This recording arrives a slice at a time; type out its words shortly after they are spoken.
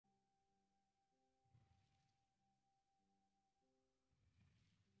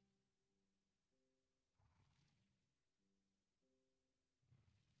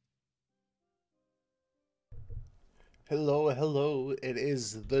Hello, hello, it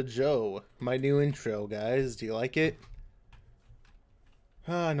is the Joe. My new intro, guys. Do you like it?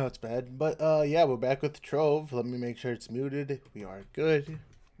 I know it's bad, but yeah, we're back with Trove. Let me make sure it's muted. We are good.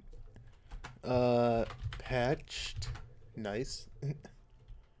 Patched. Nice.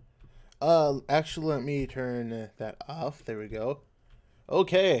 Actually, let me turn that off. There we go.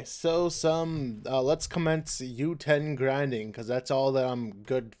 Okay, so let's commence U10 grinding, because that's all that I'm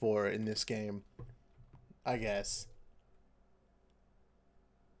good for in this game, I guess.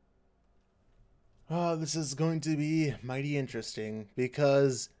 This is going to be mighty interesting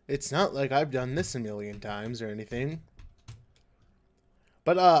because it's not like I've done this a million times or anything.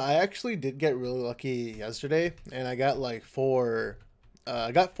 But I actually did get really lucky yesterday, and I got like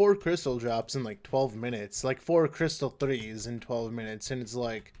I got 4 crystal drops in like 12 minutes, like 4 crystal 3s in 12 minutes, and it's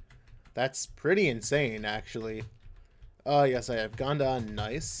like, that's pretty insane actually. Yes, I have gone down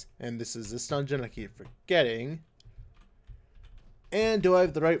nice, and this is this dungeon I keep forgetting. And do I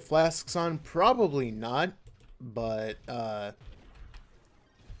have the right flasks on? Probably not, but I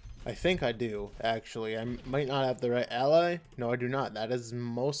think I do, actually. I might not have the right ally. No, I do not. That is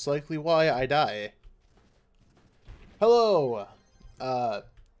most likely why I die. Hello,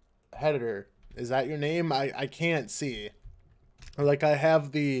 Header. Is that your name? I can't see. Like, I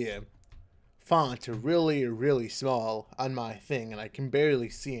have the font really, really small on my thing, and I can barely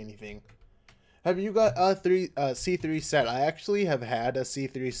see anything. Have you got a C3 set? I actually have had a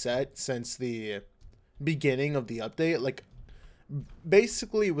C3 set since the beginning of the update. Like,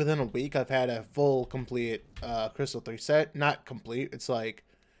 basically within a week, I've had a full, complete Crystal 3 set. Not complete. It's like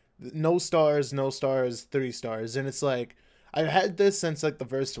no stars, 3 stars. And it's like, I've had this since like the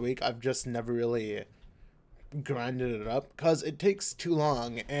first week. I've just never really grinded it up because it takes too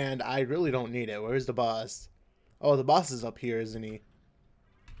long and I really don't need it. Where's the boss? Oh, the boss is up here, isn't he?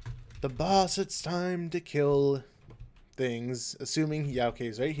 The boss, it's time to kill things. Assuming, yeah, okay,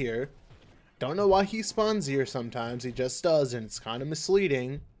 he's right here. Don't know why he spawns here sometimes. He just does, and it's kind of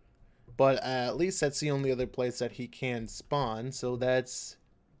misleading. But at least that's the only other place that he can spawn, so that's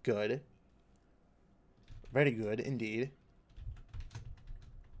good. Very good, indeed.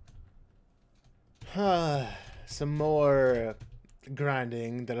 Some more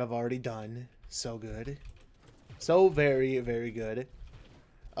grinding that I've already done. So good. So very, very good.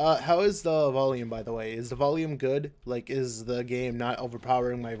 How is the volume, by the way? Is the volume good? Like, is the game not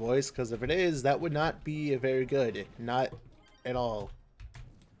overpowering my voice? Because if it is, that would not be very good. Not at all.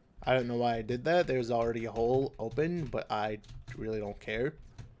 I don't know why I did that. There's already a hole open, but I really don't care.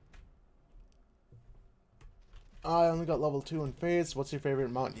 I only got level 2 in face. What's your favorite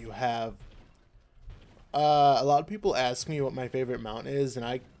mount you have? A lot of people ask me what my favorite mount is, and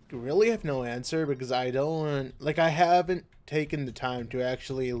I really have no answer because I don't, like, I haven't taken the time to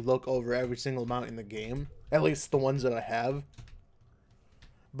actually look over every single mount in the game, at least the ones that I have.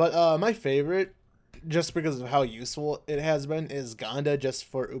 But my favorite, just because of how useful it has been, is Gonda, just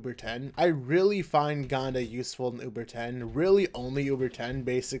for Uber 10. I really find Gonda useful in Uber 10, really only Uber 10,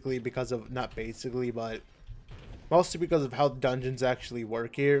 basically because of, not basically, but mostly because of how dungeons actually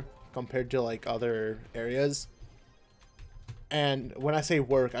work here compared to like other areas. And when I say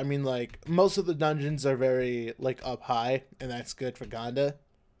work, I mean like most of the dungeons are very like up high, and that's good for Gonda.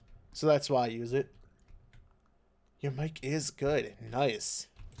 So that's why I use it. Your mic is good. Nice.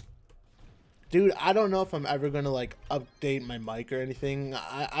 Dude, I don't know if I'm ever going to like update my mic or anything.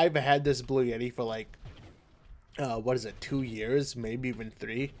 I've had this Blue Yeti for like, what is it, 2 years? Maybe even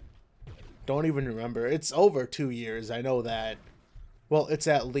 3. Don't even remember. It's over 2 years. I know that. Well, it's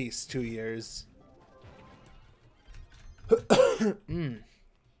at least 2 years.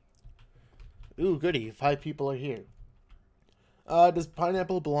 Ooh, goody. 5 people are here. Does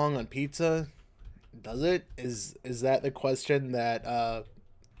pineapple belong on pizza? Does it? Is that the question that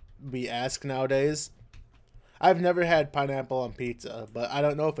we ask nowadays? I've never had pineapple on pizza, but I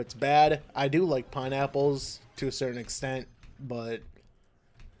don't know if it's bad. I do like pineapples to a certain extent, but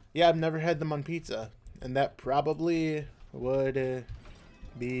yeah, I've never had them on pizza, and that probably would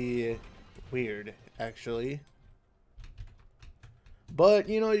be weird, actually. But,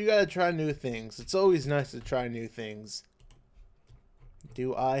 you know, you gotta try new things. It's always nice to try new things.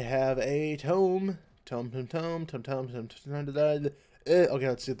 Do I have a tome? Tome. Okay,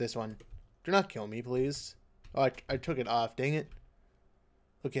 let's do this one. Do not kill me, please. Oh, I took it off. Dang it.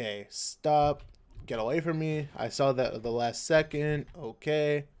 Okay, stop. Get away from me. I saw that at the last second.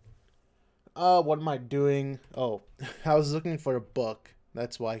 Okay. What am I doing? Oh, I was looking for a book.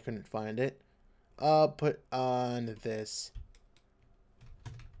 That's why I couldn't find it. Put on this.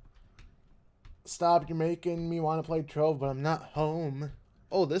 Stop, you're making me want to play Trove, but I'm not home.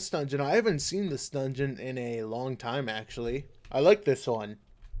 Oh, this dungeon. I haven't seen this dungeon in a long time, actually. I like this one.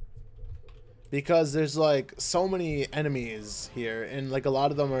 Because there's, like, so many enemies here. And, like, a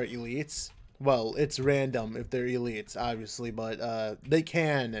lot of them are elites. Well, it's random if they're elites, obviously. But, they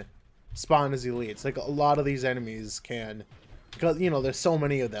can spawn as elites. Like, a lot of these enemies can. Because, you know, there's so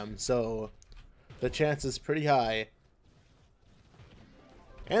many of them. So, the chance is pretty high.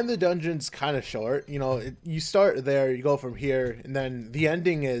 And the dungeon's kind of short. You know, you start there, you go from here, and then the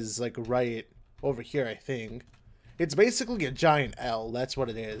ending is, like, right over here, I think. It's basically a giant L. That's what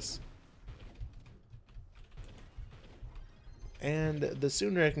it is. And the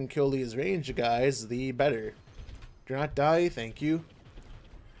sooner I can kill these range guys, the better. Do not die, thank you.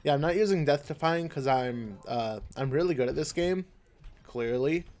 Yeah, I'm not using Death Defying because I'm really good at this game,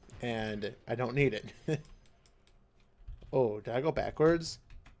 clearly, and I don't need it. Oh, did I go backwards?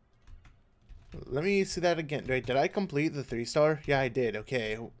 Let me see that again. Wait, did I complete the 3-star? Yeah, I did.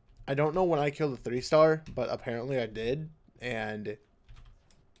 Okay. I don't know when I killed the 3-star, but apparently I did. And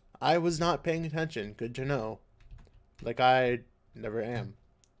I was not paying attention. Good to know. Like I never am.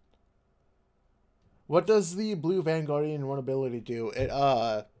 What does the blue Vanguardian one ability do? It,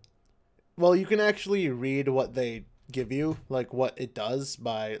 well, you can actually read what they give you, like what it does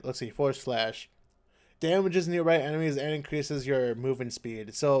by, let's see, // damages nearby enemies and increases your movement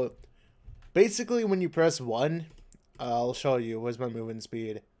speed. So, basically, when you press 1, I'll show you. Where's my movement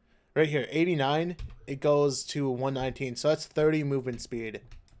speed? Right here, 89. It goes to 119. So that's 30 movement speed.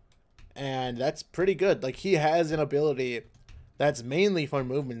 And that's pretty good. Like, he has an ability that's mainly for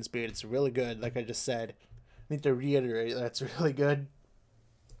movement speed. It's really good, like I just said. I need to reiterate, that's really good.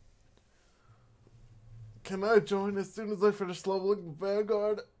 Can I join as soon as I finish leveling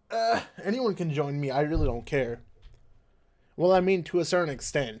Vanguard? Anyone can join me. I really don't care. Well, I mean, to a certain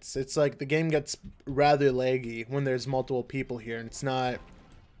extent. It's like the game gets rather laggy when there's multiple people here, and it's not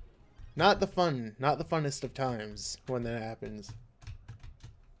the funnest of times when that happens.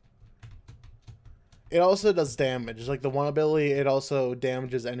 It also does damage. Like the one ability, it also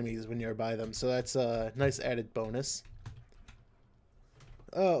damages enemies when you're by them, so that's a nice added bonus.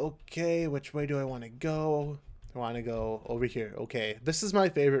 Okay, which way do I want to go? I want to go over here. Okay, this is my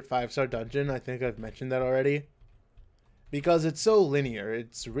favorite 5-star dungeon. I think I've mentioned that already. Because it's so linear.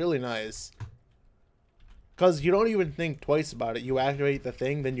 It's really nice. Because you don't even think twice about it. You activate the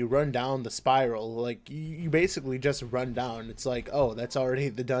thing, then you run down the spiral. Like, you basically just run down. It's like, oh, that's already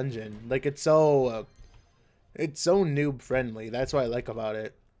the dungeon. Like, it's so noob friendly. That's what I like about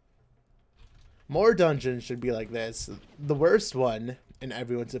it. More dungeons should be like this. The worst one, in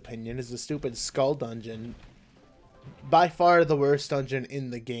everyone's opinion, is the stupid skull dungeon. By far the worst dungeon in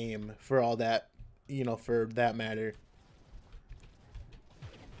the game, for all that, you know, for that matter.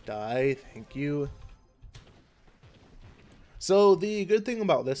 Die, thank you. So the good thing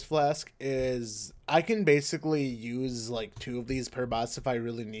about this flask is I can basically use like 2 of these per boss if I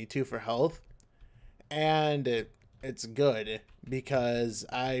really need to for health. And it's good because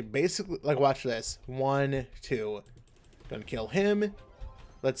I basically, like, watch this. 1, 2. Gonna kill him.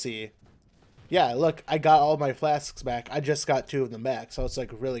 Let's see. Yeah, look, I got all my flasks back. I just got 2 of them back, so it's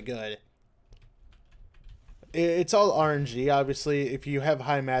like really good. It's all RNG, obviously. If you have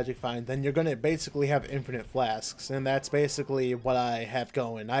high magic find, then you're gonna basically have infinite flasks, and that's basically what I have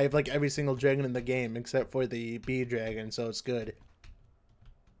going. I have like every single dragon in the game except for the bee dragon, so it's good.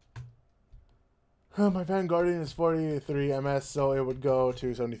 My Vanguardian is 43 MS, so it would go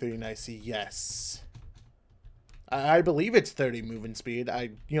to 73 and I see yes. I believe it's 30 movement speed.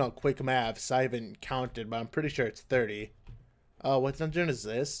 You know, quick maths. I haven't counted, but I'm pretty sure it's 30. What dungeon is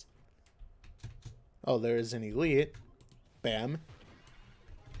this? Oh, there is an elite. Bam.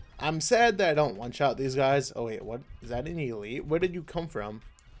 I'm sad that I don't one-shot these guys. Oh, wait, what? Is that an elite? Where did you come from?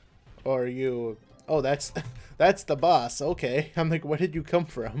 Or are you... Oh, that's the boss. Okay. I'm like, where did you come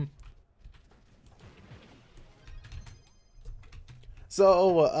from?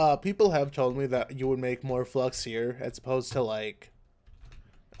 So, people have told me that you would make more flux here as opposed to, like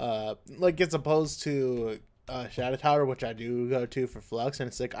as opposed to Shadow Tower, which I do go to for flux, and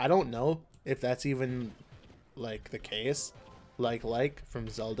it's like, I don't know if that's even, like, the case. Like from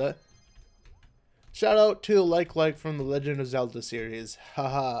Zelda. Shout out to like from the Legend of Zelda series.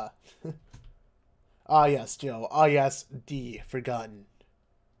 Haha. Ah, yes, Joe. Ah, yes, D. Forgotten.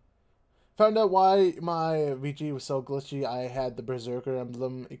 Found out why my VG was so glitchy. I had the Berserker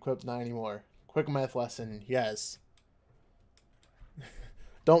emblem equipped, not anymore. Quick math lesson. Yes.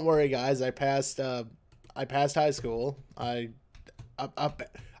 Don't worry, guys. I passed high school.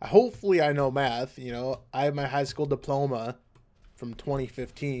 Hopefully I know math, you know. I have my high school diploma from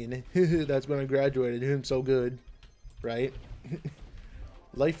 2015. That's when I graduated. I'm so good, right?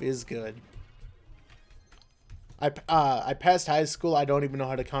 Life is good. I passed high school. I don't even know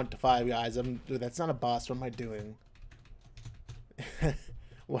how to count to 5, guys. Dude, that's not a boss. What am I doing?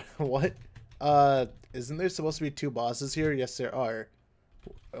 What? Isn't there supposed to be 2 bosses here? Yes, there are.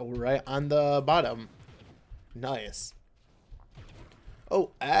 Oh, right on the bottom. Nice.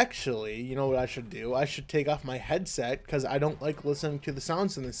 Oh, actually, you know what I should do? I should take off my headset because I don't like listening to the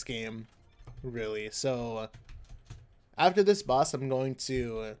sounds in this game, really. So, after this boss, I'm going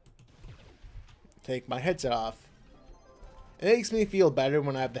to take my headset off. It makes me feel better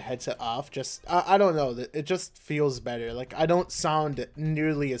when I have the headset off. Just, I don't know. It just feels better. Like, I don't sound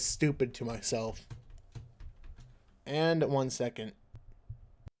nearly as stupid to myself. And 1 second.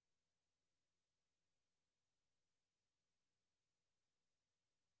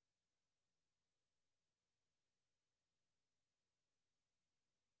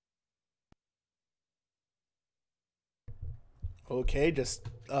 Okay, just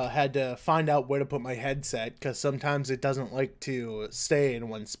had to find out where to put my headset because sometimes it doesn't like to stay in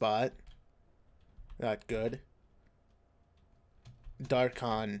one spot. Not good.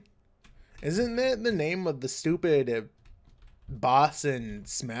 Darkon. Isn't that the name of the stupid boss in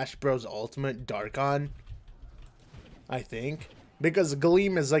Smash Bros. Ultimate, Darkon? I think. Because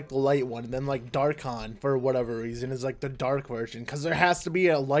Gleam is like the light one, and then like Darkon, for whatever reason, is like the dark version. Because there has to be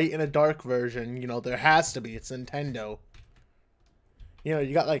a light and a dark version. You know, there has to be. It's Nintendo. You know,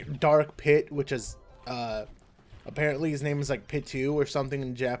 you got like Dark Pit, which is, apparently his name is like Pitu or something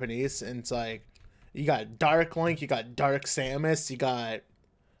in Japanese. And it's like, you got Dark Link, you got Dark Samus, you got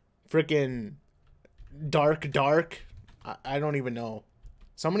freaking Dark. I don't even know.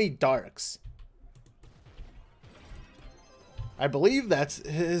 So many Darks. I believe that's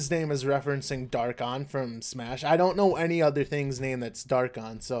his name is referencing Darkon from Smash. I don't know any other thing's name that's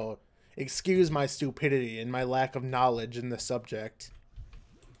Darkon, so excuse my stupidity and my lack of knowledge in the subject.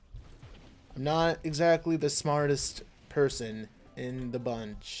 I'm not exactly the smartest person in the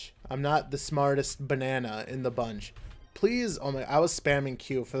bunch. I'm not the smartest banana in the bunch. Please, oh my, I was spamming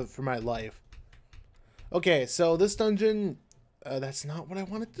Q for my life. Okay, so this dungeon, that's not what I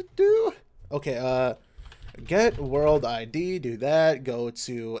wanted to do. Okay, get world ID, do that, go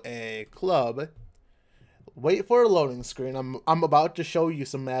to a club. Wait for a loading screen. I'm about to show you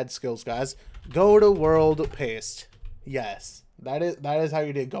some mad skills, guys. Go to world paste. Yes. That is how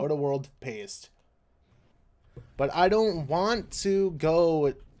you do. Go to world paste. But I don't want to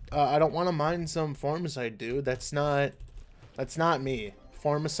go. I don't want to mine some Formicite, dude. That's not me.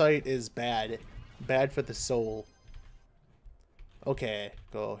 Formicite is bad for the soul. Okay,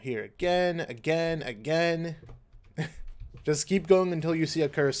 go here again. Just keep going until you see a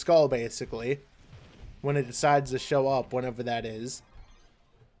cursed skull, basically. When it decides to show up, whenever that is.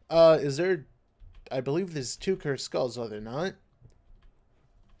 Is there? I believe there's 2 cursed skulls. Are there not?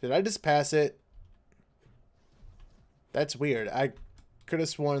 Did I just pass it? That's weird. I could have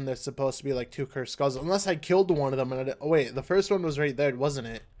sworn there's supposed to be like 2 cursed skulls. Unless I killed one of them. And oh, wait. The first one was right there, wasn't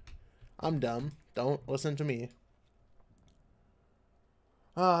it? I'm dumb. Don't listen to me.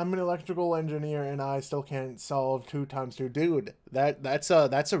 I'm an electrical engineer and I still can't solve 2 times 2. Dude, that's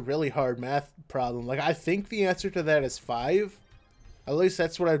a really hard math problem. Like, I think the answer to that is 5. At least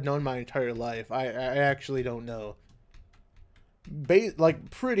that's what I've known my entire life. I actually don't know. Like,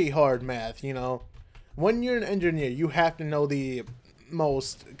 pretty hard math, you know. When you're an engineer, you have to know the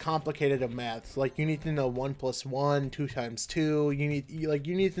most complicated of maths. Like, you need to know 1 + 1, 2 times 2. You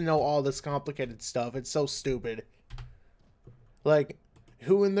need to know all this complicated stuff. It's so stupid. Like,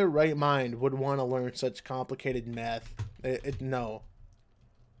 who in their right mind would want to learn such complicated math? No.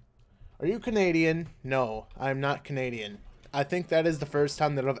 Are you Canadian? No, I'm not Canadian. I think that is the first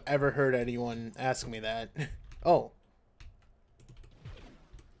time that I've ever heard anyone ask me that. Oh.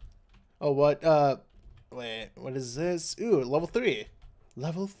 Oh, what? Wait, what is this? Ooh, level 3.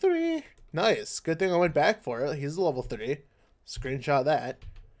 Level 3. Nice. Good thing I went back for it. He's level 3. Screenshot that.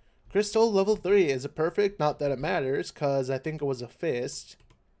 Crystal level 3. Is it perfect? Not that it matters, because I think it was a fist.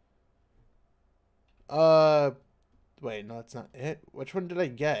 Wait, no, that's not it. Which one did I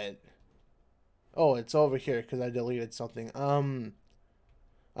get? Oh, it's over here, because I deleted something. I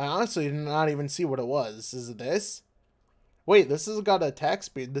honestly did not even see what it was. Is it this? Wait, this has got attack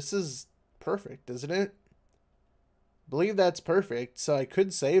speed. This is perfect, isn't it? I believe that's perfect, so I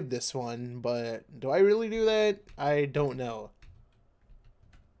could save this one, but do I really do that? I don't know.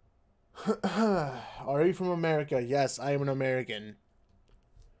 Are you from America? Yes, I am an American.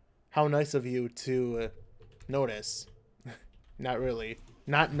 How nice of you to notice. Not really.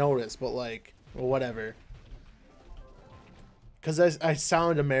 Not notice, but like, whatever. Because I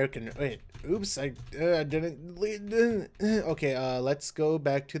sound American. Wait, Oops, I didn't lead. Okay, let's go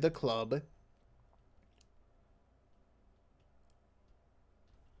back to the club.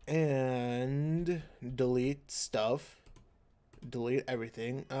 And delete stuff. Delete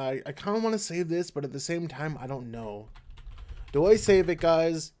everything. I kind of want to save this, but at the same time, I don't know. Do I save it,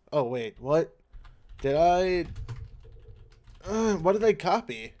 guys? Oh, wait, what? Did I... what did I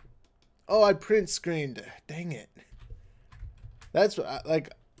copy? Oh, I print screened. Dang it. That's what, like,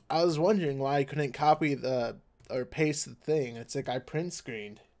 I was wondering why I couldn't copy the, or paste the thing. It's like I print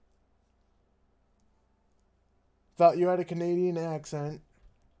screened. Thought you had a Canadian accent.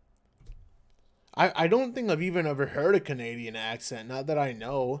 I don't think I've even ever heard a Canadian accent, not that I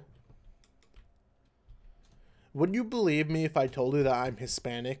know. Would you believe me if I told you that I'm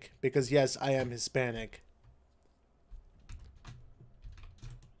Hispanic? Because yes, I am Hispanic.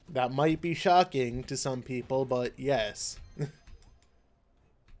 That might be shocking to some people, but yes.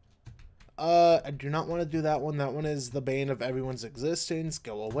 I do not want to do that one. That one is the bane of everyone's existence.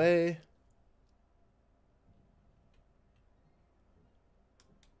 Go away.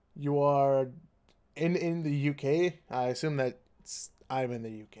 You are in the UK? I assume that I'm in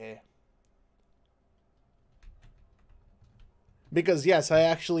the UK. Because yes, I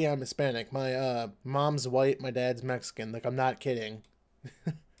actually am Hispanic. My mom's white, my dad's Mexican. Like, I'm not kidding.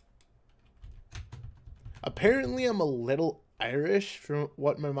 Apparently I'm a little Irish from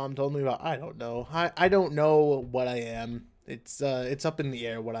what my mom told me about. I don't know. I don't know what I am. It's up in the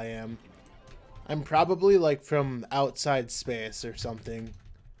air what I am. I'm probably like from outside space or something.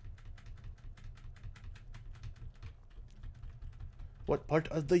 What part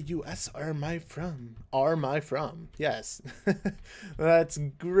of the US am I from? Yes. That's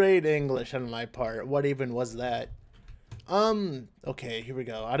great English on my part. What even was that? Okay, here we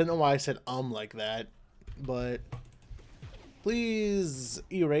go. I don't know why I said like that, but please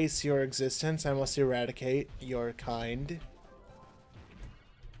erase your existence. I must eradicate your kind.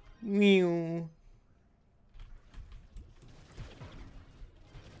 Mew.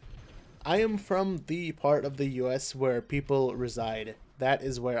 I am from the part of the US where people reside. That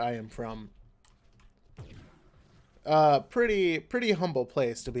is where I am from. Pretty humble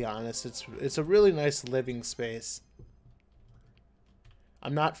place, to be honest. It's a really nice living space.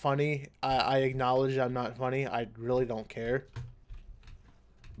 I'm not funny. I acknowledge I'm not funny. I really don't care.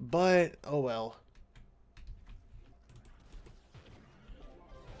 But, oh well.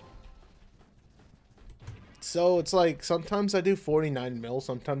 So it's like sometimes I do 49 mil,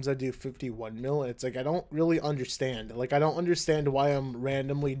 sometimes I do 51 mil. It's like I don't really understand. Like I don't understand why I'm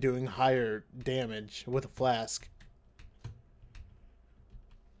randomly doing higher damage with a flask.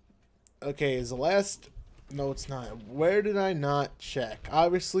 Okay, is the last... No, it's not. Where did I not check?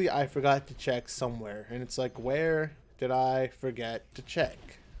 Obviously, I forgot to check somewhere. And it's like, where did I forget to check?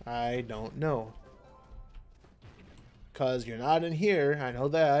 I don't know. Because you're not in here. I know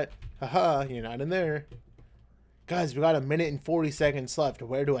that. Haha, you're not in there. Guys, we got a minute and 40 seconds left.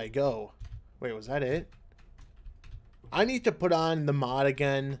 Where do I go? Wait, was that it? I need to put on the mod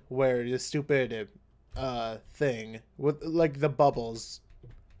again where the stupid thing with like the bubbles.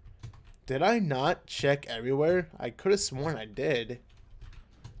 Did I not check everywhere? I could have sworn I did.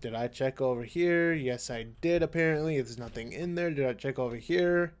 Did I check over here? Yes, I did apparently. There's nothing in there. Did I check over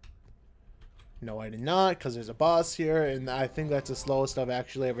here? No, I did not, because there's a boss here, and I think that's the slowest I've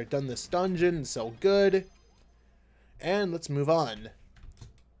actually ever done this dungeon. So good. And let's move on.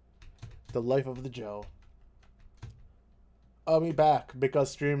 The life of the Joe. I'll be back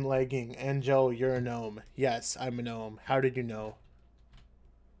because stream lagging. And Joe, you're a gnome. Yes, I'm a gnome. How did you know?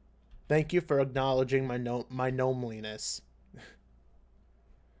 Thank you for acknowledging my gnomeliness.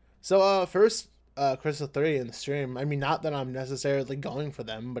 So, first, Crystal 3 in the stream. I mean, not that I'm necessarily going for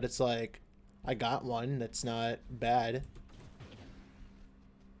them, but it's like, I got one. That's not bad.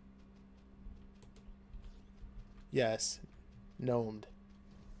 Yes. Gnomed.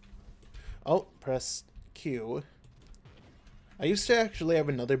 Oh, press Q. I used to actually have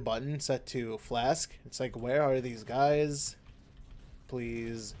another button set to Flask. It's like, where are these guys?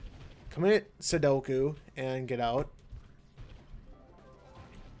 Please commit Sudoku and get out.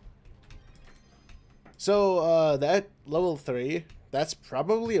 So, that level 3, that's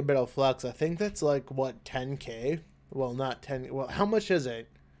probably a bit of flux. I think that's like, what, 10k? Well, not 10. Well, how much is it?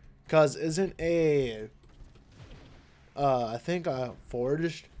 Because isn't a... I think a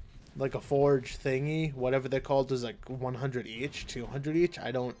forged, like a forge thingy, whatever they're called, is like 100 each, 200 each.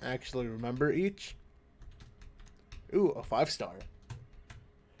 I don't actually remember each. Ooh, a 5-star.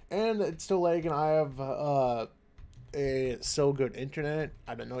 And it's still lagging. I have a so good internet.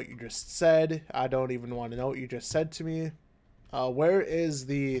 I don't know what you just said. I don't even want to know what you just said to me. Where is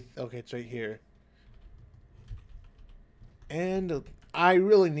the... Okay, it's right here. And I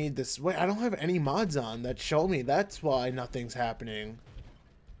really need this. Wait, I don't have any mods on that show me. That's why nothing's happening.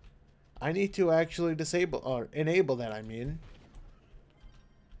 I need to actually disable or enable that, I mean.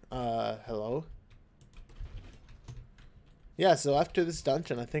 Hello? Yeah, so after this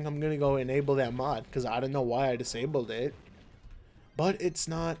dungeon, I think I'm gonna go enable that mod, because I don't know why I disabled it. But it's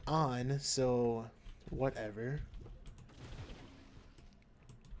not on, so whatever.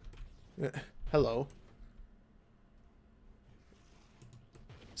 Hello.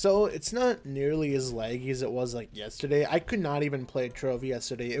 So it's not nearly as laggy as it was like yesterday. I could not even play Trophy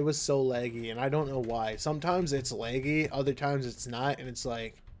yesterday. It was so laggy, and I don't know why. Sometimes it's laggy, other times it's not, and it's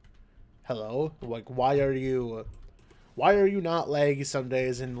like, hello? Like, why are you not laggy some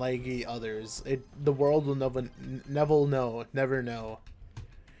days and laggy others? The world will never know.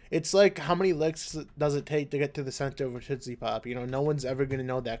 It's like, how many licks does it take to get to the center of a Tootsie Pop? You know, no one's ever gonna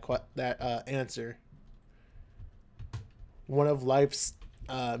know that answer. One of life's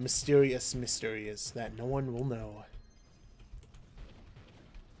mysterious mysteries that no one will know.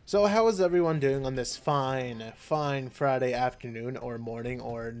 So how is everyone doing on this fine Friday afternoon or morning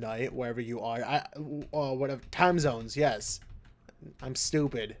or night, wherever you are? Whatever time zones. Yes, I'm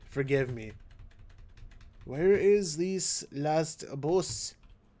stupid. Forgive me. Where is this last bus?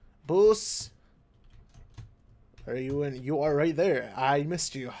 Bus? Are you in? You are right there. I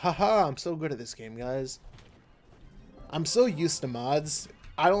missed you. Haha, I'm so good at this game, guys. I'm so used to mods.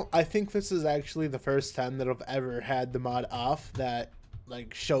 I think this is actually the first time that I've ever had the mod off that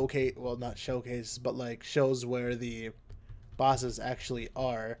like showcase, well, not showcase, but like shows where the bosses actually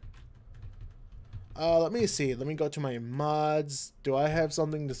are. Let me see. Let me go to my mods. Do I have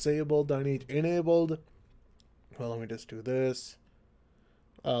something disabled? Do I need enabled? Well, let me just do this.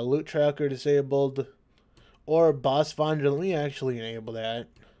 Loot tracker disabled. Or boss finder. Let me actually enable that.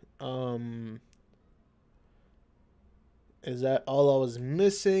 Is that all I was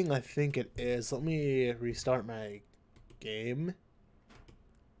missing? I think it is. Let me restart my game.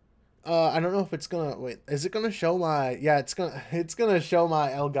 I don't know if it's gonna... Wait, is it gonna show my... Yeah, it's gonna show my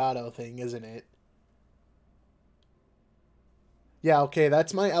Elgato thing, isn't it? Yeah, okay,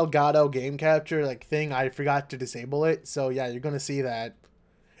 that's my Elgato game capture, like, thing. I forgot to disable it, so yeah, you're gonna see that.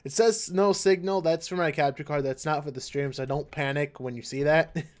 It says no signal. That's for my capture card. That's not for the stream, so don't panic when you see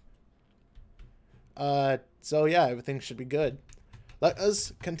that. So yeah, everything should be good. Let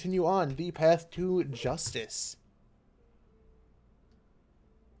us continue on the path to justice.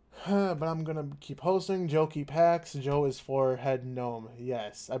 But I'm gonna keep hosting. Joe keep hacks. Joe is for head gnome.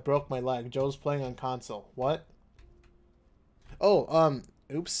 Yes, I broke my leg. Joe's playing on console. What? Oh,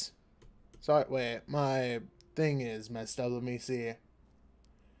 oops. Sorry, wait. My thing is messed up. Let me see.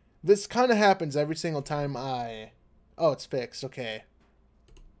 This kind of happens every single time I... Oh, it's fixed. Okay.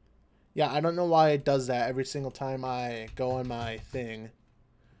 Yeah, I don't know why it does that every single time I go on my thing.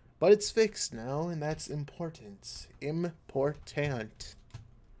 But it's fixed now, and that's important. Important.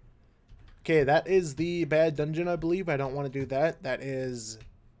 Okay, that is the bad dungeon, I believe. I don't want to do that. That is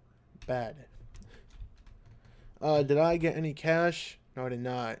bad. Did I get any cash? No, I did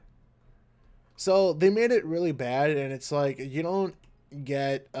not. So, they made it really bad, and it's like, you don't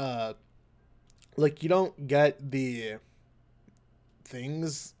get, like, you don't get the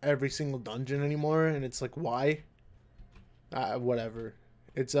things every single dungeon anymore, and it's like, why? Whatever.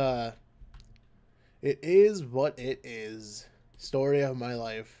 It's it is what it is. Story of my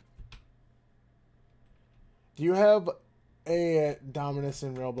life. Do you have a Dominus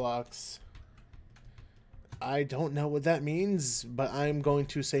in Roblox? I don't know what that means, but I'm going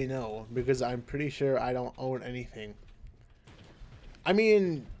to say no, because I'm pretty sure I don't own anything. I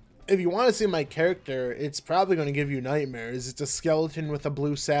mean, if you want to see my character, it's probably going to give you nightmares. It's a skeleton with a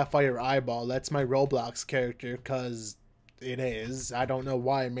blue sapphire eyeball. That's my Roblox character, because it is. I don't know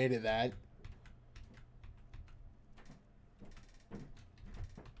why I made it that.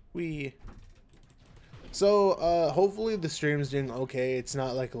 So, hopefully the stream's doing okay. It's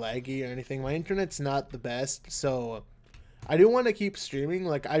not, like, laggy or anything. My internet's not the best, so I do want to keep streaming.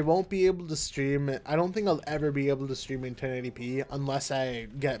 Like, I won't be able to stream... I don't think I'll ever be able to stream in 1080p unless I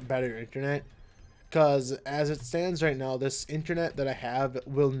get better internet. Because, as it stands right now, this internet that I have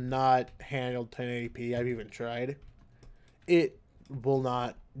will not handle 1080p. I've even tried. It will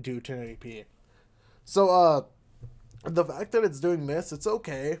not do 1080p. So, the fact that it's doing this, it's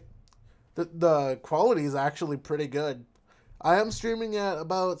okay. The quality is actually pretty good. I am streaming at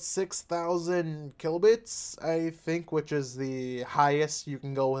about 6,000 kilobits, I think, which is the highest you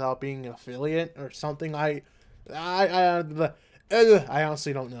can go without being an affiliate or something. I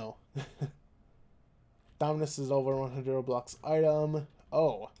honestly don't know. Dominus is over 100 Roblox item.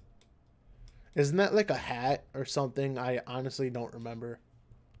 Oh. Isn't that like a hat or something? I honestly don't remember.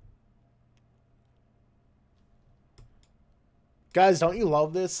 Guys, don't you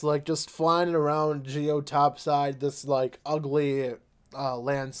love this? Like, just flying around Geo topside, this, like, ugly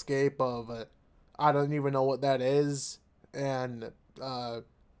landscape of, I don't even know what that is. And,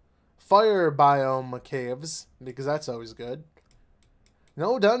 fire biome caves, because that's always good.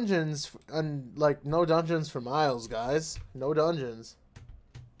 No dungeons, and, like, no dungeons for miles, guys. No dungeons.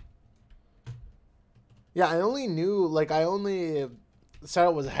 Yeah, I only knew, like, I only said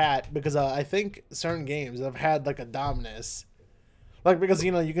it was a hat because I think certain games have had, like, a Dominus. Like, because,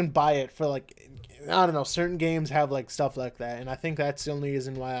 you know, you can buy it for, like, I don't know, certain games have, like, stuff like that. And I think that's the only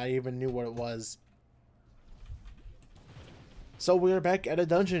reason why I even knew what it was. So we're back at a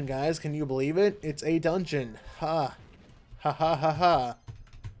dungeon, guys. Can you believe it? It's a dungeon. Ha. Ha ha ha ha.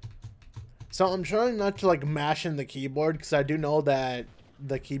 So I'm trying not to, like, mash in the keyboard because I do know that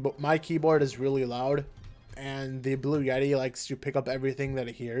my keyboard is really loud. And the Blue Yeti likes to pick up everything that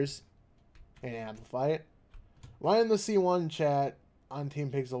it hears and amplify it. Why in the C1 chat on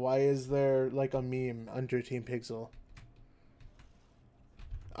Team Pixel, why is there like a meme under Team Pixel?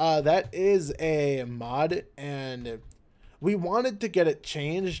 That is a mod, and we wanted to get it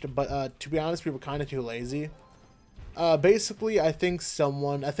changed, but to be honest, we were kind of too lazy. Basically, I think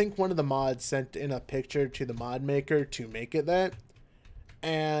one of the mods sent in a picture to the mod maker to make it that,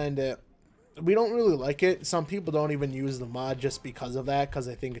 and we don't really like it. Some people don't even use the mod just because of that, because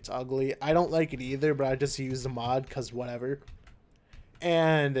I think it's ugly. I don't like it either, but I just use the mod because whatever.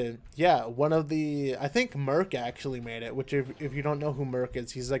 And yeah, I think Merc actually made it, which if you don't know who Merc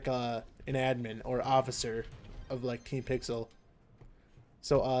is, he's like an admin or officer of like Team Pixel.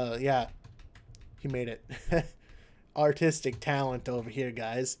 So yeah, he made it. Artistic talent over here,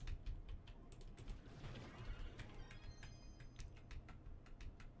 guys.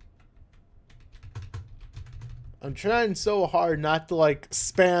 I'm trying so hard not to like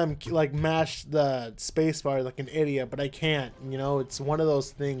mash the spacebar like an idiot, but I can't, you know, it's one of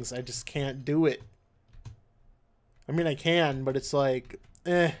those things, I just can't do it. I mean, I can, but it's like,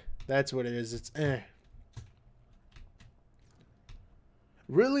 that's what it is, it's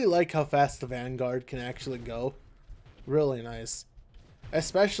Really like how fast the Vanguard can actually go. Really nice.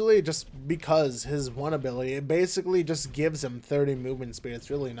 Especially just because his one ability, it basically just gives him 30 movement speed.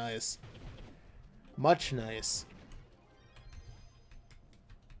 It's really nice. Much nice.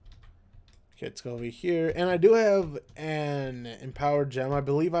 Okay, let's go over here. And I do have an empowered gem. I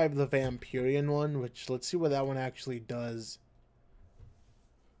believe I have the Vampirian one, which let's see what that one actually does.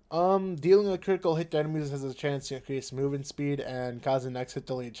 Dealing a critical hit to enemies has a chance to increase movement speed and cause the next hit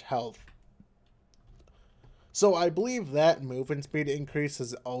to leech health. So I believe that movement speed increase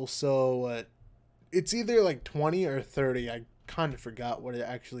is also, it's either like 20 or 30. I kind of forgot what it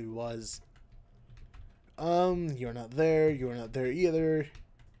actually was. You're not there. You're not there either.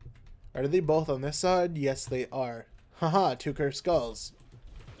 Are they both on this side? Yes, they are. Haha, 2 cursed skulls.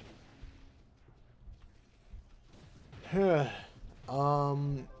 Merc,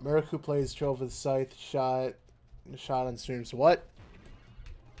 who plays Trove with Scythe, shot on streams. What?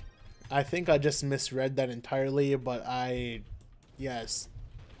 I think I just misread that entirely, but yes.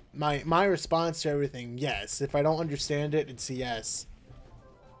 My response to everything, yes. If I don't understand it, it's a yes.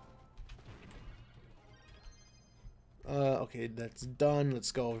 Okay, that's done.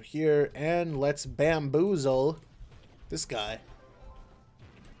 Let's go over here and let's bamboozle this guy.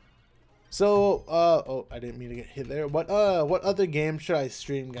 So, oh, I didn't mean to get hit there. What other games should I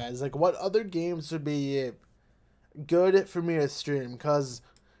stream, guys? Like, what other games would be good for me to stream? Because,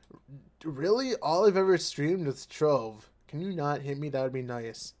 really, all I've ever streamed is Trove. Can you not hit me? That would be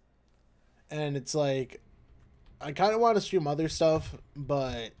nice. And it's like, I kind of want to stream other stuff,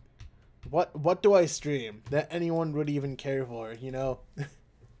 but what do I stream that anyone would even care for, you know?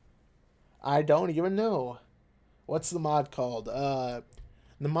 I don't even know. What's the mod called? The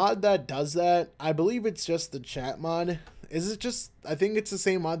mod that does that, I believe it's just the chat mod. Is it just, I think it's the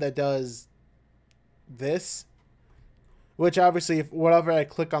same mod that does this. Which obviously, if whatever I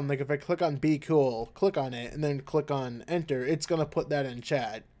click on, like if I click on Be Cool, click on it, and then click on Enter, it's going to put that in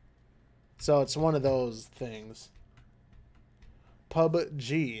chat. So it's one of those things.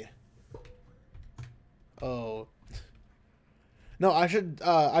 PUBG. Oh. No, I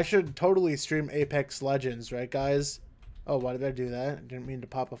should totally stream Apex Legends, right, guys? Oh, why did I do that? I didn't mean to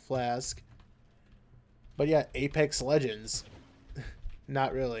pop a flask. But yeah, Apex Legends.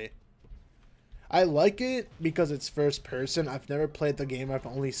 Not really. I like it because it's first person. I've never played the game. I've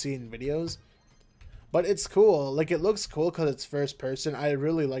only seen videos. But it's cool. Like, it looks cool because it's first person. I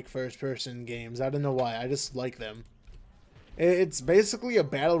really like first person games. I don't know why. I just like them. It's basically a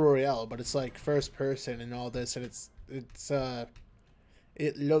battle royale, but it's like first person and all this, and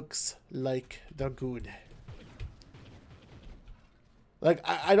it looks like the good. Like,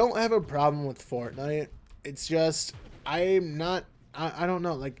 I don't have a problem with Fortnite. It's just I don't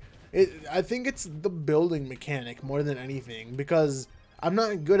know, like I think it's the building mechanic more than anything, because I'm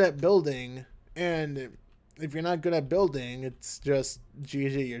not good at building, and if you're not good at building, it's just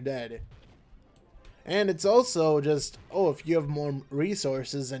GG, you're dead. And it's also just, oh, if you have more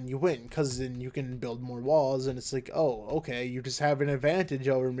resources, then you win, because then you can build more walls, and it's like, oh, okay, you just have an advantage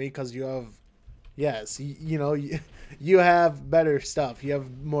over me because you have, yes, you know, you have better stuff, you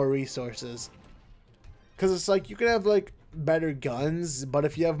have more resources. Because it's like, you can have, like, better guns, but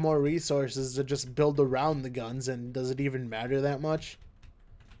if you have more resources to just build around the guns, and does it even matter that much?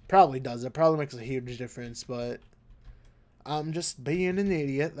 Probably does. It probably makes a huge difference, but I'm just being an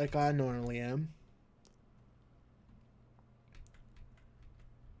idiot like I normally am.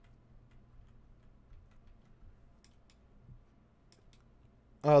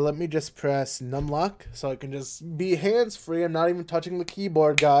 Let me just press numlock so I can just be hands-free. I'm not even touching the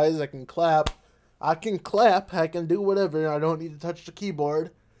keyboard, guys. I can clap. I can clap. I can do whatever. I don't need to touch the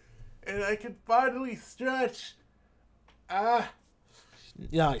keyboard. And I can finally stretch.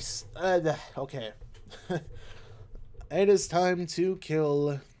 Nice. Okay. It is time to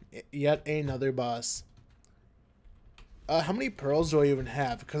kill yet another boss. How many pearls do I even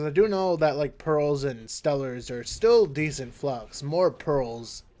have? Because I do know that, like, pearls and stellars are still decent flux. More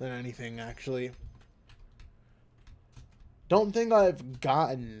pearls than anything, actually. Don't think I've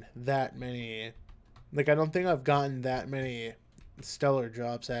gotten that many. Like, I don't think I've gotten that many stellar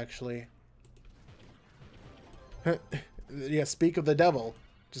drops, actually. Yeah, speak of the devil.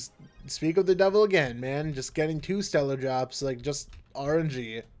 Just speak of the devil again, man. Just getting 2 stellar drops, like, just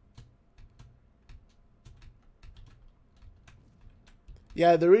RNG.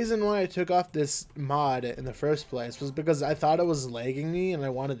 Yeah, the reason why I took off this mod in the first place was because I thought it was lagging me and I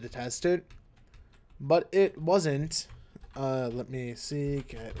wanted to test it. But it wasn't. Let me see,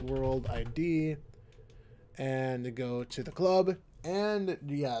 get world ID and go to the club, and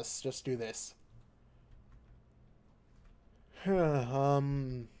yes, just do this.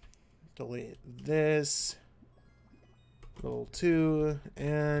 Delete this, level 2,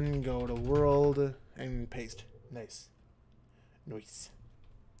 and go to world and paste. Nice.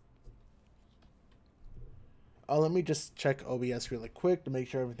 Let me just check OBS really quick to make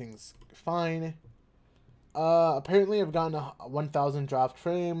sure everything's fine. Apparently I've gotten 1,000 dropped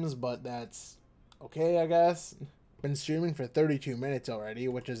frames, but that's okay, I guess. Been streaming for 32 minutes already,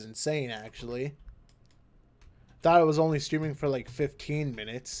 which is insane, actually. Thought I was only streaming for like 15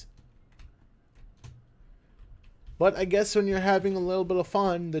 minutes. But I guess when you're having a little bit of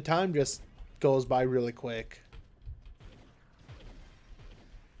fun, the time just goes by really quick.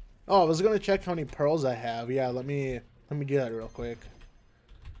 Oh, I was gonna check how many pearls I have. Yeah, let me do that real quick.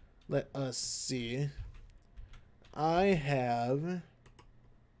 Let us see. I have,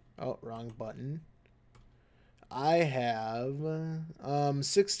 oh, wrong button. I have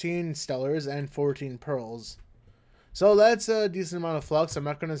 16 stellars and 14 pearls. So that's a decent amount of flux. I'm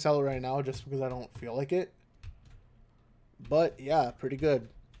not gonna sell it right now just because I don't feel like it. But yeah, pretty good.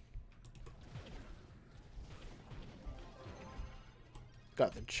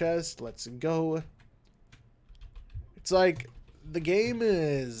 Got the chest, let's go. It's like, the game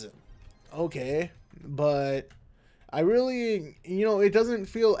is okay, but I really, you know, it doesn't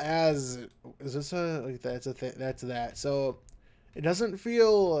feel as, is this a, like, that's a thing, that's that. So, it doesn't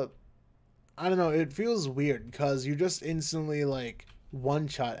feel, I don't know, it feels weird, because you just instantly, like,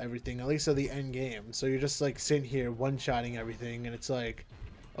 one-shot everything, at least at the end game. So you're just, like, sitting here one-shotting everything, and it's like,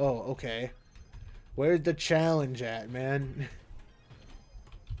 oh, okay. Where's the challenge at, man?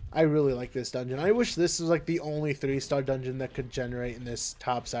 I really like this dungeon. I wish this was like the only 3-star dungeon that could generate in this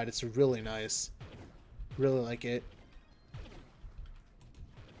top side. It's really nice. Really like it.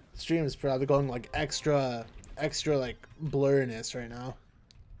 Stream is probably going like extra like blurriness right now.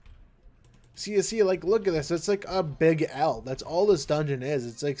 See, like, look at this. It's like a big L. That's all this dungeon is.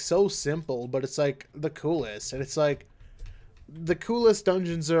 It's like so simple, but it's like the coolest. And it's like, the coolest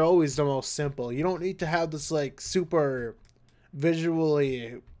dungeons are always the most simple. You don't need to have this like super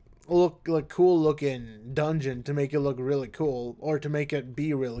visually look like cool looking dungeon to make it look really cool, or to make it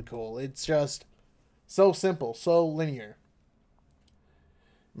be really cool. It's just so simple, so linear.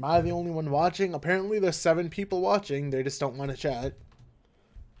 Am I the only one watching? Apparently there's 7 people watching. They just don't want to chat.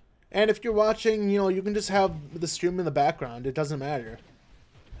 And if you're watching, you know, you can just have the stream in the background. It doesn't matter.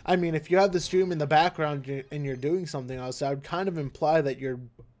 I mean, if you have the stream in the background and you're doing something else, I would kind of imply that you're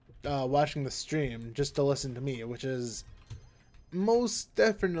watching the stream just to listen to me, which is most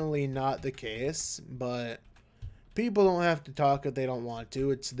definitely not the case, but people don't have to talk if they don't want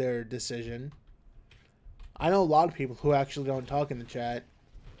to. It's their decision. I know a lot of people who actually don't talk in the chat.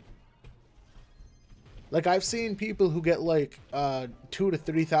 Like, I've seen people who get like 2,000 to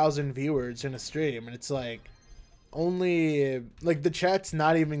 3,000 viewers in a stream, and it's like only like the chat's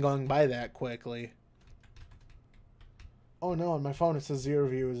not even going by that quickly. Oh no, on my phone it says 0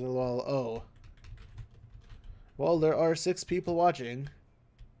 viewers. Well, oh. Well, there are 6 people watching.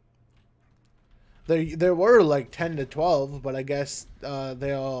 There were like 10 to 12, but I guess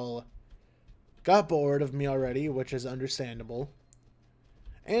they all got bored of me already, which is understandable.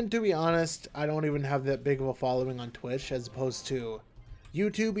 And to be honest, I don't even have that big of a following on Twitch as opposed to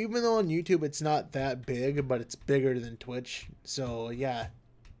YouTube, even though on YouTube it's not that big, but it's bigger than Twitch. So, yeah.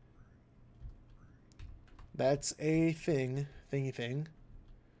 That's a thingy thing.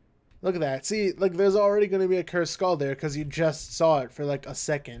 Look at that. See, like, there's already going to be a cursed skull there because you just saw it for, like, a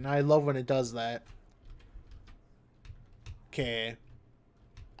second. I love when it does that. Okay.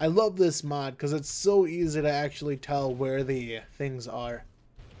 I love this mod because it's so easy to actually tell where the things are.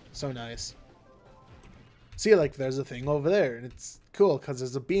 So nice. See, like, there's a thing over there, and it's cool because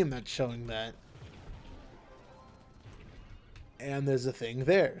there's a beam that's showing that. And there's a thing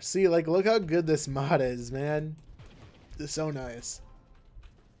there. See, like, look how good this mod is, man. It's so nice.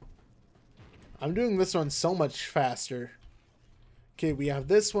 I'm doing this one so much faster. Okay, we have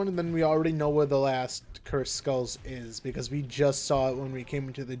this one, and then we already know where the last Cursed Skulls is, because we just saw it when we came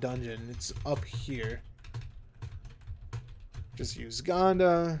into the dungeon. It's up here. Just use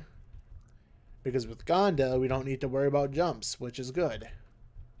Gonda. Because with Gonda, we don't need to worry about jumps, which is good.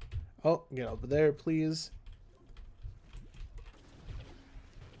 Oh, get over there, please.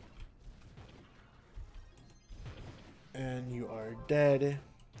 And you are dead.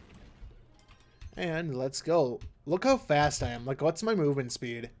 And let's go. Look how fast I am. Like, what's my movement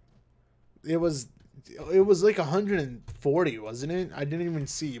speed? It was like 140, wasn't it? I didn't even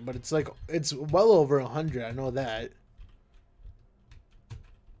see, but it's like, it's well over 100. I know that.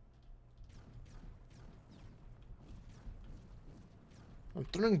 I'm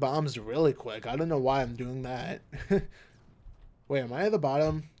throwing bombs really quick. I don't know why I'm doing that. Wait, am I at the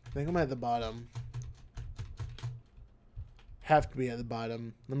bottom? I think I'm at the bottom. Have to be at the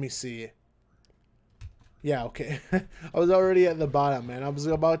bottom. Let me see. Yeah, okay. I was already at the bottom, man. I was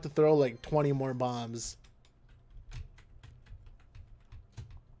about to throw like 20 more bombs.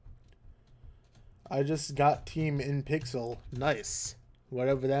 I just got team in pixel. Nice.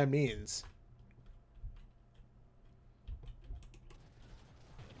 Whatever that means.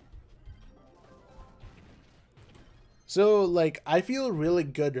 So, like, I feel really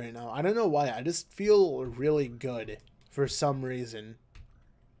good right now. I don't know why. I just feel really good for some reason.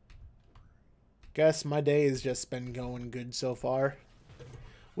 Guess my day has just been going good so far,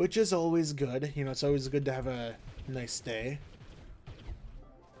 which is always good. You know, it's always good to have a nice day.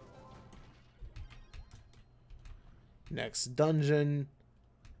 Next dungeon.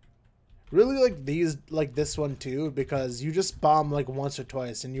 Really like these, like this one too, because you just bomb like once or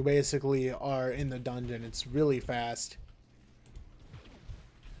twice and you basically are in the dungeon. It's really fast.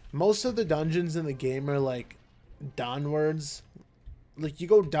 Most of the dungeons in the game are like downwards. Like, you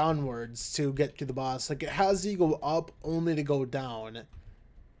go downwards to get to the boss. Like, it has you go up only to go down.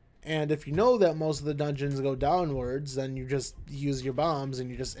 And if you know that most of the dungeons go downwards, then you just use your bombs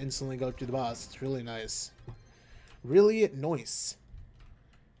and you just instantly go to the boss. It's really nice. Really nice.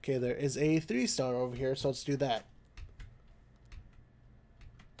 Okay, there is a 3-star over here, so let's do that.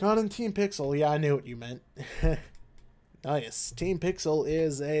 Got in Team Pixel. Yeah, I knew what you meant. Nice. Team Pixel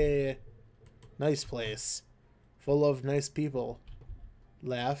is a nice place. Full of nice people.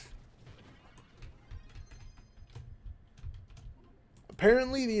 Laugh.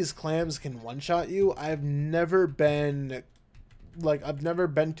 Apparently these clams can one-shot you. I've never been to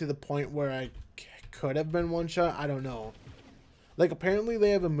the point where I could have been one-shot. I don't know. Like, apparently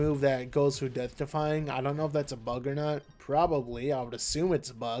they have a move that goes through death-defying. I don't know if that's a bug or not. Probably. I would assume it's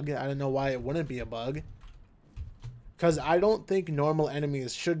a bug. I don't know why it wouldn't be a bug. Because I don't think normal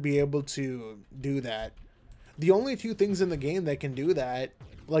enemies should be able to do that. The only 2 things in the game that can do that,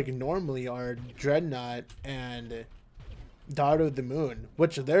 like, normally are Dreadnought and Daughter of the Moon,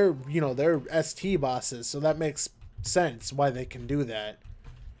 which they're, you know, they're ST bosses, so that makes sense why they can do that.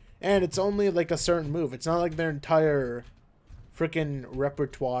 And it's only, like, a certain move. It's not like their entire freaking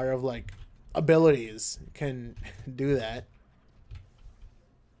repertoire of, like, abilities can do that.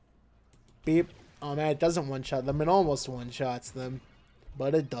 Beep. Oh, man, it doesn't one-shot them. It almost one-shots them.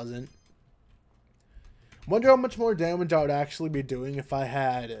 but it doesn't. Wonder how much more damage I would actually be doing if I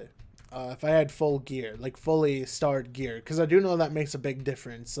had full gear, like fully starred gear, because I do know that makes a big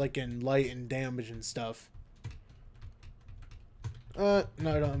difference, like in light and damage and stuff. No,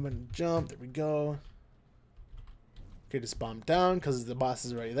 I'm gonna jump. There we go. Okay, just bomb down because the boss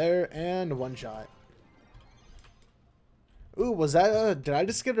is already there, and one shot. Ooh, was that did I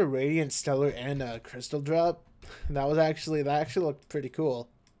just get a Radiant Stellar and a Crystal Drop? that actually looked pretty cool.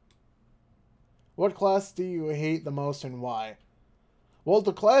 What class do you hate the most and why? Well,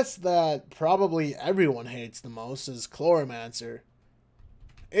 the class that probably everyone hates the most is Chloromancer.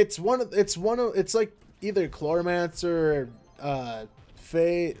 It's like either Chloromancer or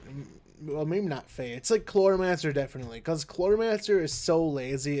Fae. Well, maybe not Fae. It's like Chloromancer definitely, because Chloromancer is so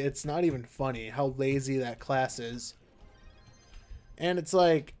lazy. It's not even funny how lazy that class is. And it's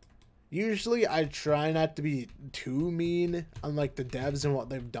like, usually I try not to be too mean on like the devs and what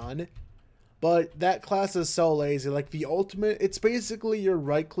they've done. But that class is so lazy. Like the ultimate, it's basically your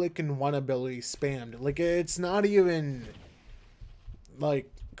right click and one ability spammed. Like it's not even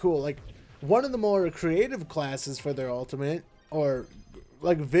like cool. Like one of the more creative classes for their ultimate, or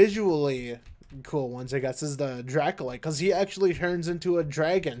like visually cool ones, I guess, is the Dracolite, because he actually turns into a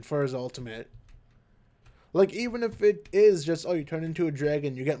dragon for his ultimate. Like even if it is just, oh, you turn into a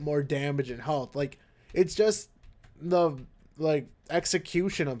dragon, you get more damage and health. Like it's just the like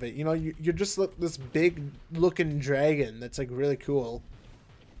execution of it, you know, you're just like this big looking dragon that's like really cool.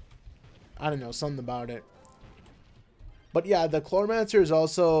 I don't know, something about it. But yeah, the Chloromancer is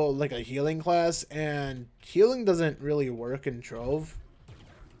also like a healing class, and healing doesn't really work in Trove,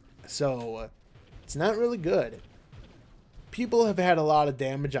 so it's not really good. People have had a lot of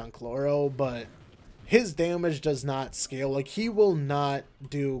damage on Chloro, but his damage does not scale. Like he will not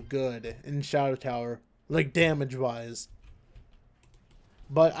do good in Shadow Tower, like damage wise.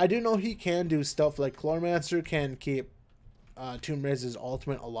 But I do know he can do stuff like Chloromancer can keep Tomb Raider's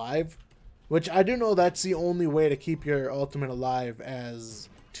ultimate alive, which I do know that's the only way to keep your ultimate alive as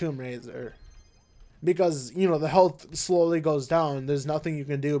Tomb Raider. Because, you know, the health slowly goes down. There's nothing you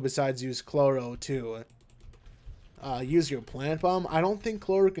can do besides use Chloro to use your plant bomb. I don't think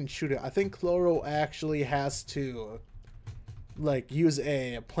Chloro can shoot it. I think Chloro actually has to like use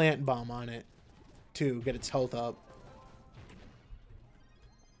a plant bomb on it to get its health up.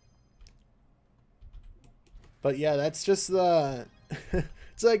 But yeah, that's just the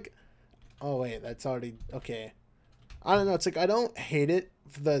it's like, oh wait, that's already okay. I don't know, it's like I don't hate it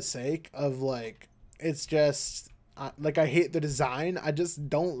for the sake of like, it's just like I hate the design. I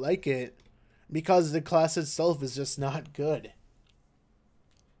just don't like it because the class itself is just not good.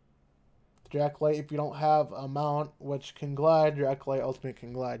 Dracolite, if you don't have a mount which can glide, Dracolite ultimate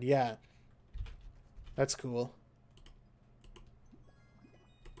can glide. Yeah, that's cool.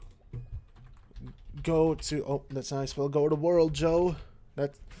 Go to, oh, that's not I spell. Go to world, Joe.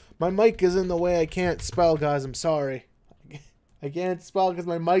 That's, my mic is in the way. I can't spell, guys. I'm sorry. I can't spell because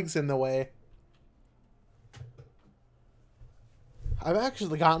my mic's in the way. I've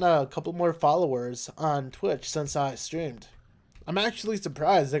actually gotten a couple more followers on Twitch since I streamed. I'm actually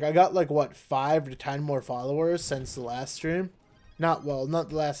surprised. Like I got like what, 5 to 10 more followers since the last stream. Not the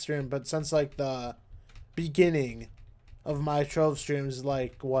last stream, but since like the beginning of my Trove streams,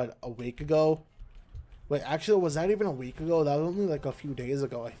 like what, a week ago. Wait, actually, was that even a week ago? That was only like a few days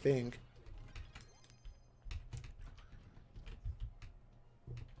ago, I think.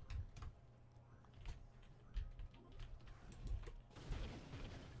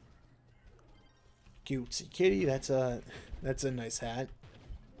 Cutesy kitty, that's a nice hat.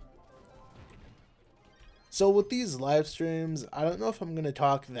 So with these live streams, I don't know if I'm gonna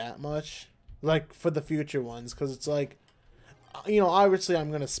talk that much, like for the future ones, because it's like, you know, obviously I'm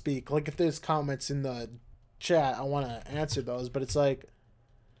gonna speak. Like if there's comments in the chat, I want to answer those, but it's like,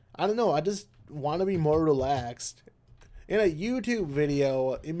 I don't know, I just want to be more relaxed. In a YouTube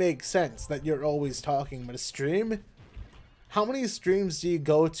video, it makes sense that you're always talking, but a stream, how many streams do you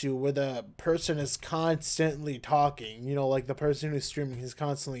go to where the person is constantly talking? You know, like the person who's streaming is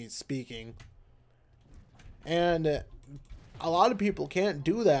constantly speaking. And a lot of people can't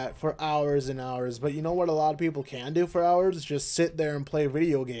do that for hours and hours, but you know what a lot of people can do for hours? Just sit there and play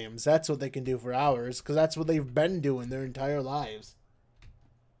video games. That's what they can do for hours, because that's what they've been doing their entire lives.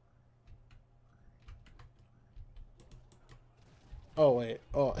 Oh, wait.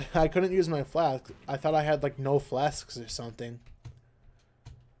 Oh, I couldn't use my flask. I thought I had, like, no flasks or something.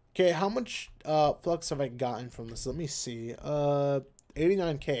 Okay, how much flux have I gotten from this? Let me see.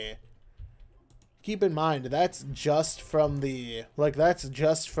 89k. Keep in mind, that's just from the, like, that's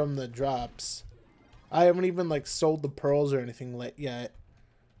just from the drops. I haven't even, like, sold the pearls or anything yet.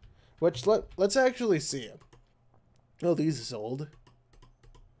 Which, let's actually see it. Oh, these is old.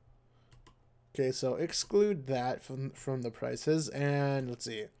 Okay, so exclude that from the prices. And let's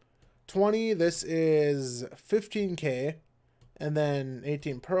see. 20, this is 15K. And then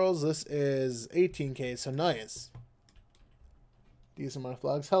 18 pearls, this is 18K. So nice. Decent amount of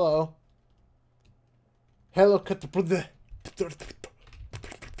flags. Hello. Hello,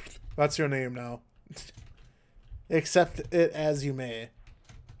 that's your name now. Accept it as you may.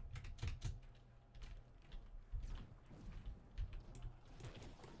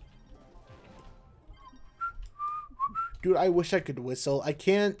 Dude, I wish I could whistle. I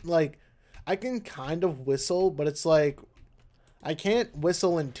can't, like, I can kind of whistle, but it's like, I can't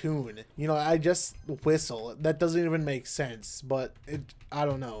whistle in tune. You know, I just whistle. That doesn't even make sense, but I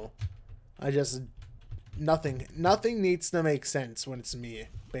don't know. I just, nothing needs to make sense when it's me,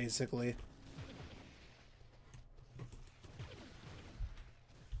 basically.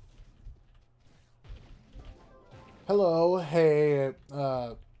 Hello, hey,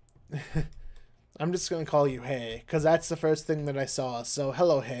 I'm just gonna call you Hey, because that's the first thing that I saw. So,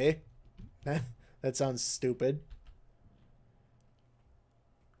 hello, Hey. That sounds stupid.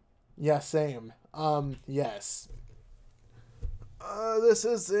 Yeah, same. Yes. This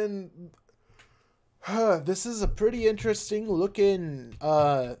is this is a pretty interesting looking,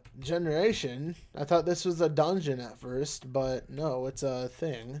 generation. I thought this was a dungeon at first, but no, it's a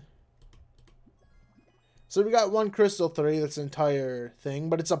thing. So we got one crystal 3, that's an entire thing,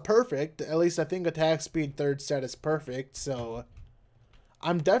 but it's a perfect. At least I think attack speed 3rd stat is perfect, so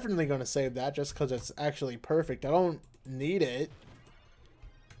I'm definitely going to save that just because it's actually perfect. I don't need it.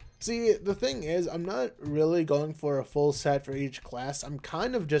 See, the thing is, I'm not really going for a full set for each class. I'm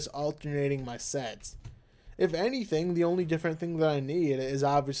kind of just alternating my sets. If anything, the only different thing that I need is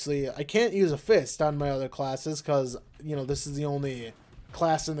obviously, I can't use a fist on my other classes because, you know, this is the only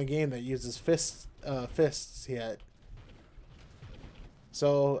class in the game that uses fists yet.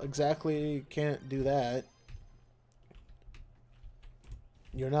 So exactly can't do that.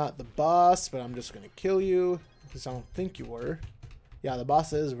 You're not the boss, but I'm just gonna kill you because I don't think you were. Yeah, the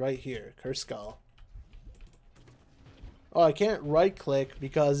boss is right here. Curse Skull. Oh, I can't right click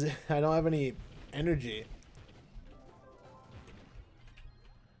because I don't have any energy.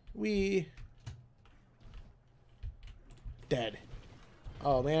 Dead.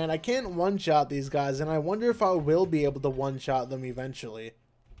 Oh man, I can't one-shot these guys, and I wonder if I will be able to one-shot them eventually.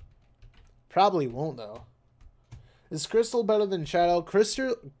 Probably won't, though. Is Crystal better than Shadow?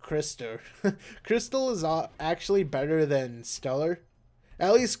 Crystal is actually better than Stellar.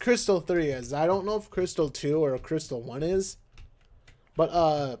 At least Crystal 3 is. I don't know if Crystal 2 or Crystal 1 is.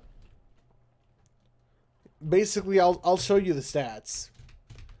 But, basically, I'll show you the stats.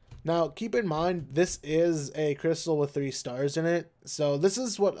 Now, keep in mind, this is a crystal with 3 stars in it. So this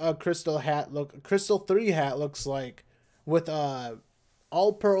is what a crystal 3 hat looks like with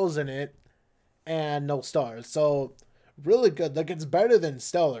all pearls in it and no stars. So really good. Like, it's better than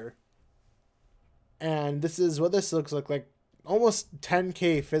Stellar. And this is what this looks like almost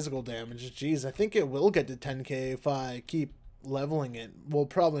 10k physical damage. Jeez, I think it will get to 10k if I keep leveling it. Well,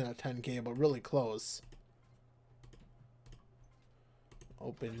 probably not 10k, but really close.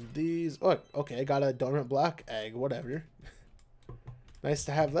 Open these. Oh, okay, I got a dormant black egg, whatever. Nice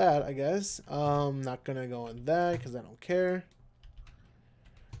to have that, I guess. Not gonna go in that because I don't care.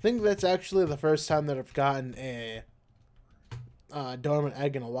 I think that's actually the first time that I've gotten a dormant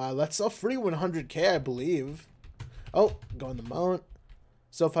egg in a while. That's a free 100k, I believe. Oh, go in the mount.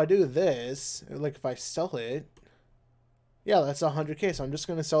 So if I do this, like if I sell it, yeah, that's 100k. So I'm just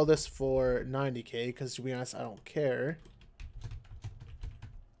gonna sell this for 90k because to be honest, I don't care.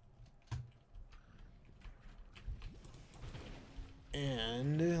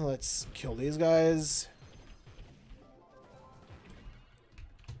 And let's kill these guys.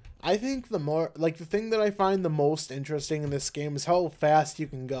 I think the thing that I find the most interesting in this game is how fast you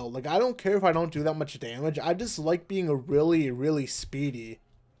can go. Like, I don't care if I don't do that much damage. I just like being really, really speedy.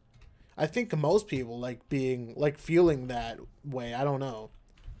 I think most people like feeling that way. I don't know.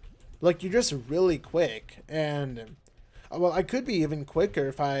 Like, you're just really quick. And, well, I could be even quicker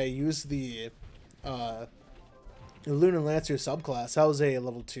if I use the, Lunar Lancer subclass. That was a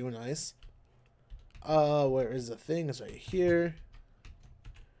level 2, nice. Where is the thing? It's right here.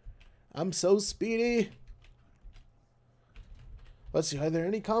 I'm so speedy. Let's see, are there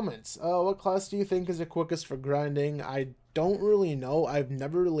any comments? What class do you think is the quickest for grinding? I don't really know. I've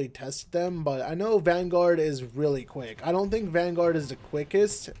never really tested them, but I know Vanguard is really quick. I don't think Vanguard is the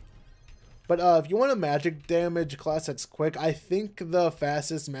quickest. But if you want a magic damage class that's quick, I think the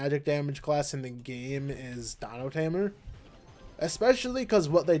fastest magic damage class in the game is Dino Tamer. Especially because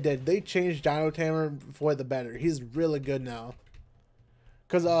what they did, they changed Dino Tamer for the better. He's really good now.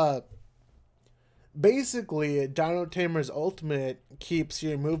 Because, basically, Dino Tamer's ultimate keeps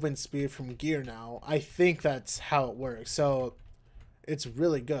your movement speed from gear now. I think that's how it works. So, it's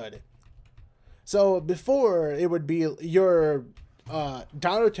really good. So, before, it would be your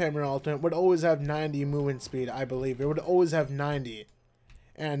Dino Tamer ultimate would always have 90 movement speed, I believe. It would always have 90.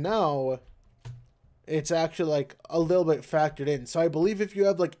 And now, it's actually like a little bit factored in. So I believe if you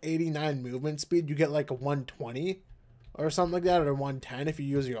have like 89 movement speed, you get like a 120 or something like that, or 110 if you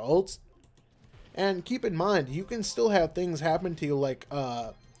use your ults. And keep in mind, you can still have things happen to you like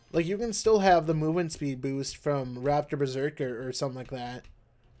you can still have the movement speed boost from Raptor Berserker or something like that.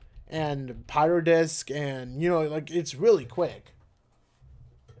 And Pyro Disc, and you know, like it's really quick.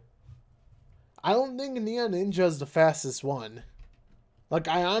 I don't think Neon Ninja is the fastest one. Like,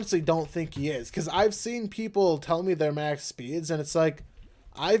 I honestly don't think he is. Because I've seen people tell me their max speeds, and it's like,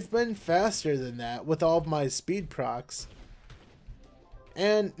 I've been faster than that with all of my speed procs.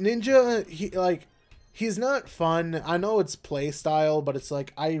 And Ninja, he's not fun. I know it's playstyle, but it's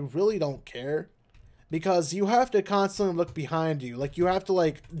like, I really don't care. Because you have to constantly look behind you. Like, you have to,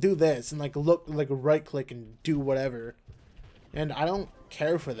 like, do this and, like, look, like, right-click and do whatever. And I don't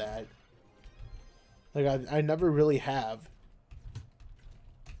care for that. Like, I never really have.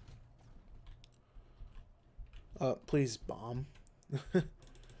 Please bomb.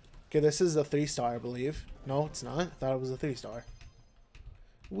 Okay, this is a 3-star, I believe. No, it's not. I thought it was a 3-star.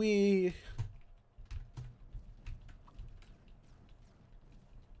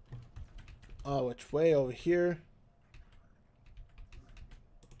 Oh, which way? Over here.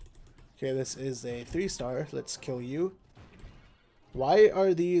 Okay, this is a 3-star. Let's kill you. Why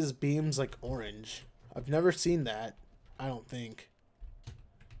are these beams like orange? I've never seen that. I don't think.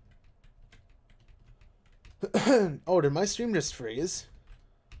 Oh, did my stream just freeze?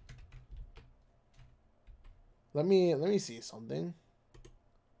 Let me see something.